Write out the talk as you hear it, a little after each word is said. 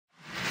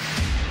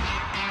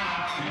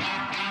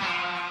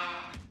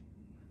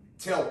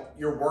Tilt,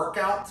 your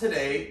workout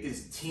today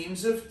is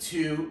teams of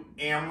 2,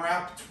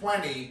 AMRAP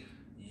 20.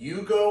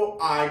 You go,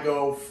 I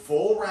go,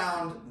 full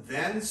round,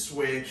 then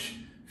switch,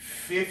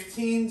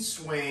 15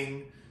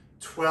 swing,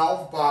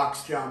 12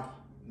 box jump,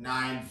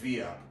 9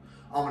 V-up.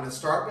 I'm going to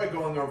start by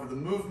going over the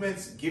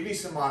movements, give you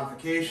some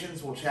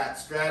modifications, we'll chat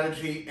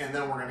strategy, and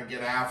then we're going to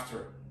get after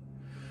it.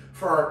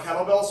 For our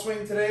kettlebell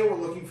swing today, we're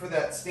looking for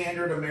that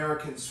standard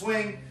American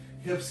swing.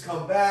 Hips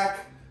come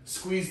back,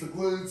 squeeze the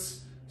glutes,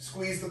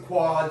 squeeze the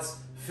quads,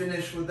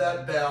 finish with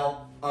that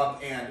bell up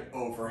and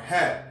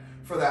overhead.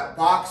 For that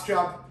box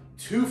jump,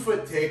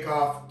 2-foot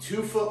takeoff,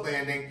 2-foot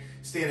landing,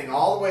 standing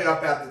all the way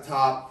up at the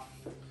top.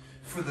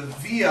 For the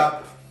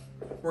V-up,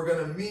 we're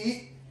going to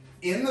meet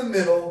in the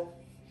middle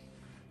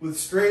with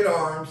straight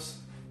arms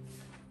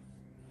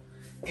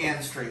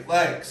and straight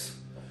legs.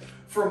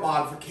 For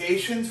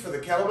modifications for the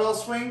kettlebell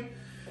swing,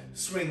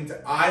 swing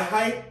to eye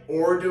height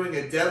or doing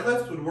a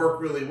deadlift would work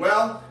really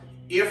well.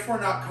 If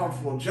we're not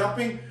comfortable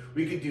jumping,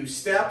 we could do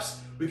steps.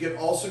 We could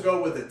also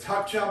go with a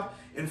tuck jump.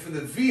 And for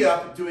the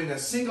V-up, doing a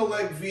single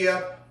leg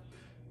V-up,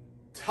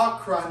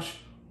 tuck crunch,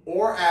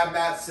 or ab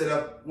mat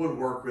sit-up would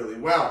work really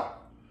well.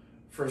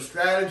 For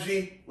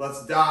strategy,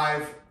 let's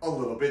dive a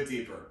little bit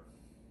deeper.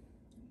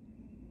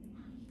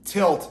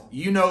 Tilt,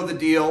 you know the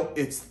deal.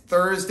 It's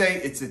Thursday,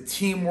 it's a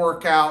team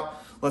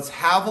workout. Let's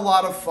have a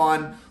lot of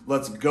fun.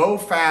 Let's go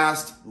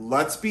fast.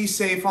 Let's be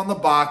safe on the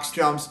box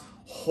jumps.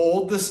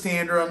 Hold the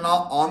standard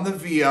on the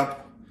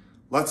V-up.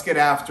 Let's get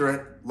after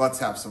it. Let's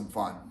have some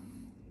fun.